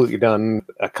not completely done,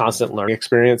 a constant learning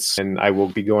experience. And I will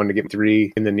be going to get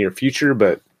 3 in the near future,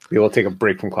 but be able to take a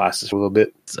break from classes for a little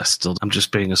bit. I'm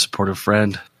just being a supportive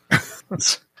friend.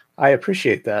 I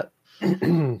appreciate that.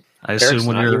 I assume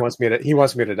he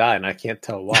wants me to die, and I can't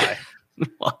tell why.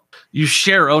 Well, you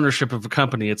share ownership of a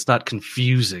company. It's not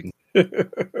confusing.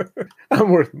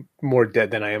 I'm worth more dead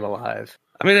than I am alive.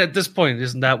 I mean, at this point,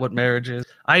 isn't that what marriage is?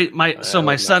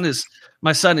 My son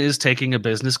is taking a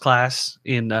business class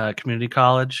in community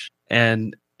college,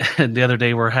 and the other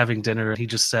day we're having dinner, and he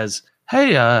just says,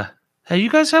 "Hey, you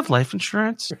guys have life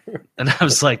insurance?" And I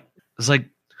was like,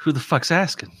 who the fuck's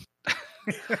asking?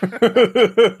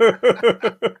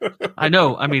 I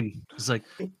know. I mean, it's like,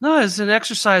 no, it's an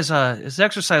exercise. It's an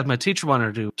exercise my teacher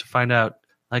wanted to do to find out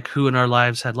like who in our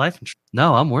lives had life insurance.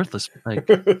 No, I'm worthless. Like,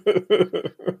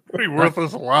 pretty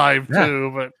worthless alive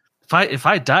too. But if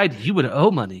I died, you would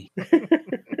owe money.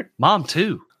 Mom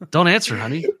too. Don't answer,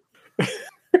 honey.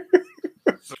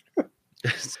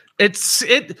 It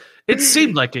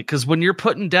seemed like it because when you're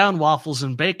putting down waffles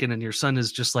and bacon and your son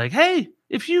is just like, hey,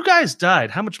 if you guys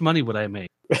died, how much money would I make?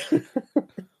 Here,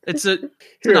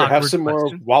 have some more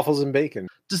waffles and bacon.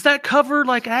 Does that cover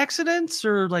like accidents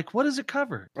or like what does it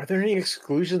cover? Are there any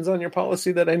exclusions on your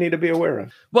policy that I need to be aware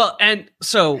of? Well, and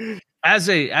so as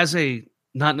a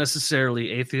not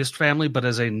necessarily atheist family, but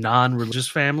as a non-religious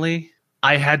family,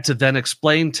 I had to then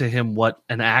explain to him what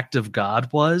an act of God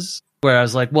was. Where I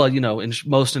was like, well,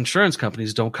 most insurance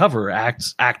companies don't cover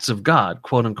acts of God,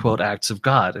 quote unquote, acts of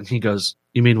God. And he goes,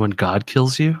 you mean when God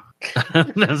kills you?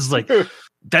 And I was like,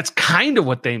 that's kind of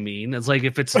what they mean. It's like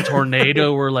if it's a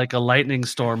tornado or like a lightning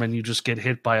storm and you just get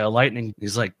hit by a lightning.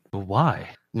 He's like, well, why?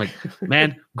 I'm like,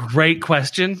 man, great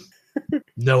question.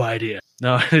 No idea.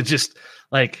 No, it just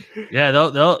like, yeah,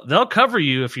 they'll cover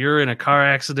you if you're in a car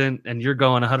accident and you're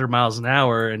going 100 miles an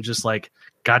hour and just like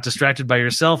got distracted by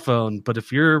your cell phone. But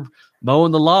if you're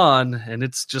mowing the lawn and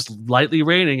it's just lightly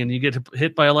raining and you get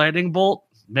hit by a lightning bolt,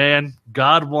 man,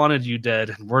 God wanted you dead,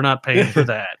 and we're not paying for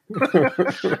that.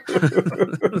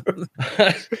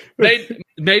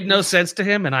 made no sense to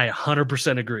him, and I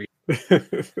 100% agree.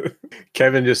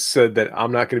 Kevin just said that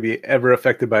I'm not going to be ever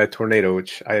affected by a tornado,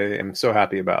 which I am so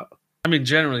happy about. I mean,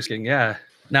 generally speaking, yeah.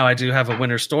 Now I do have a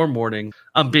winter storm warning.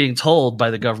 I'm being told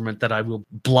by the government that I will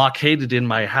blockade it in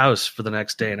my house for the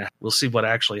next day, and we'll see what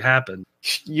actually happened.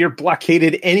 You're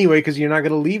blockaded anyway because you're not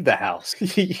going to leave the house.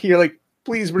 You're like,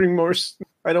 please bring more.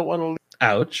 I don't want to leave.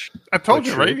 Ouch. I told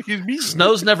you, right? He's mean.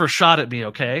 Snow's never shot at me,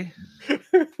 okay?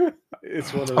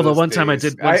 It's one of Although those one days. time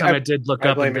I did look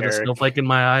up and get a snowflake in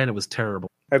my eye, and it was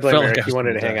terrible. I blame Felt Eric. like I He was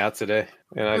wanted to gonna hang die. out today,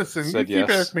 and Listen, I said you keep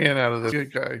yes. Eric Man out of this.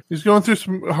 Good guy. He's going through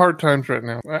some hard times right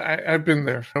now. I've been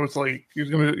there. I was like, he's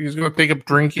gonna take up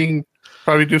drinking,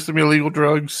 probably do some illegal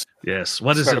drugs. Yes.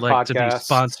 What is Start it a like to be podcast.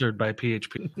 sponsored by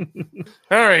PHP?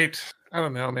 All right. I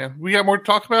don't know, man. We got more to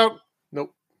talk about?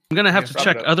 Nope. I'm gonna have Yeah, to wrap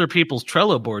check it up. other people's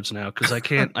Trello boards now because I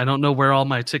don't know where all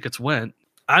my tickets went.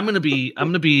 I'm gonna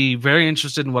be very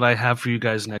interested in what I have for you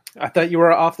guys next. I thought you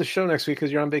were off the show next week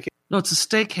because you're on vacation. No, it's a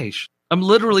staycation. I'm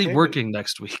literally Okay. working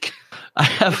next week. I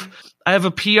have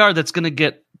a PR that's gonna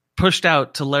get pushed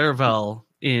out to Laravel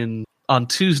in on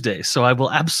Tuesday, so I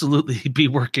will absolutely be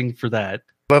working for that.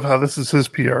 Love how this is his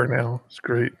PR now. It's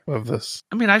great. Love this.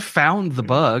 I mean, I found the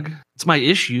bug. It's my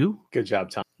issue. Good job,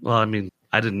 Tom. Well, I mean,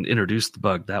 I didn't introduce the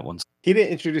bug. That one's. He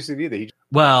didn't introduce it either.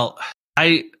 Well,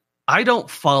 I don't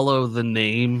follow the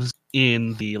names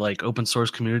in the like open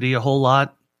source community a whole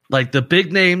lot. Like the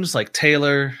big names, like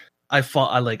Taylor, I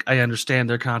understand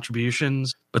their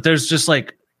contributions, but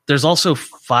there's also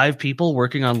 5 people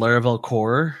working on Laravel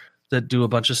core that do a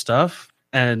bunch of stuff,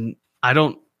 and I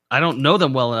don't know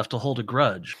them well enough to hold a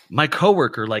grudge. My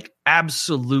coworker, like,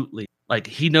 absolutely, like,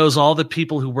 he knows all the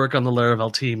people who work on the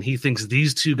Laravel team. He thinks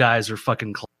these 2 guys are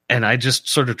fucking and I just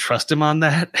sort of trust him on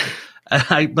that.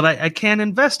 But I can't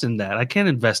invest in that. I can't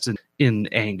invest in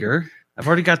anger. I've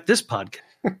already got this podcast.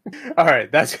 All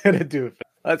right, that's gonna do it.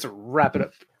 Let's wrap it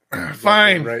up.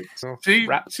 Fine. Right. So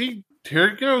See, here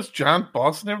it goes. John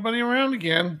bossing everybody around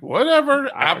again. Whatever.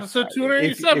 Episode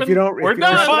 287. We're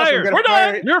done. Fired. We're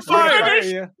done. You're fired.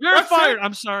 You're fired. It.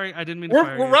 I'm sorry. I didn't mean to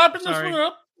fire you. We're wrapping this one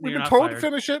up. We've been told to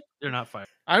finish it. You're not fired.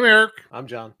 I'm Eric. I'm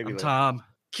John. I'm Tom.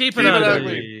 Keep it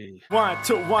ugly. 1,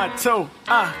 2, 1, 2.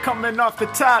 Coming off the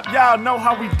top, y'all know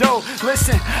how we do.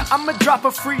 Listen, I'ma drop a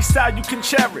freestyle you can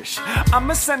cherish.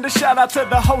 I'ma send a shout out to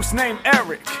the host named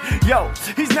Eric. Yo,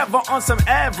 he's never on some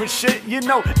average shit. You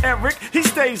know Eric, he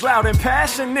stays loud and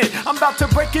passionate. I'm about to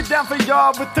break it down for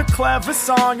y'all with the clever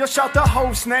song. Yo, shout the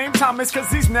host named Thomas,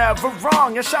 cause he's never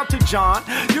wrong. And shout to John,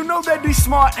 you know that he's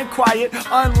smart and quiet,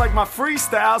 unlike my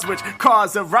freestyles, which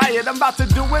cause a riot. I'm about to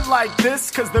do it like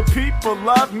this, cause the people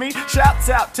love me. Shouts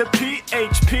out to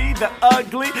PHP, the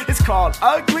ugly. It's called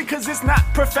ugly cause it's not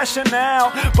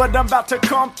professional, but I'm about to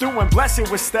come through and bless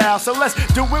it with style. So let's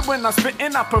do it when I'm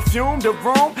spitting, I perfume the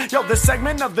room. Yo, the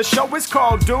segment of the show is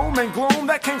called Doom and Gloom.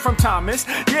 That came from Thomas.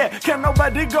 Yeah, can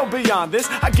nobody go beyond this?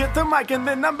 I get the mic and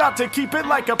then I'm about to keep it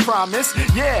like a promise.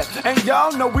 Yeah, and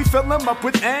y'all know we fill them up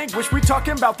with anguish. We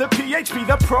talking about the PHP,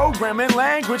 the programming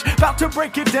language. About to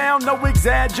break it down, no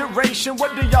exaggeration.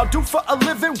 What do y'all do for a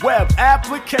living? Web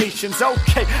applications.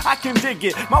 Okay, I can dig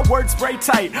it. My words spray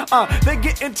tight. They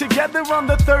getting together on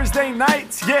the Thursday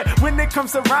nights. Yeah, when it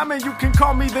comes to rhyming, you can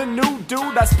call me the new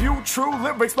dude. I spew true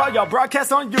lyrics while y'all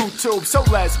broadcast on YouTube. So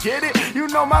let's get it. You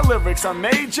know my lyrics are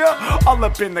major. All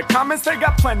up in the comments, they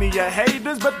got plenty of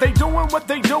haters, but they doing what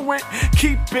they doing.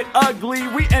 Keep it ugly.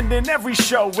 We ending every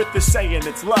show with the saying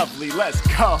it's lovely. Let's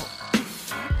go.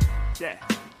 Yeah,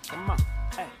 come on.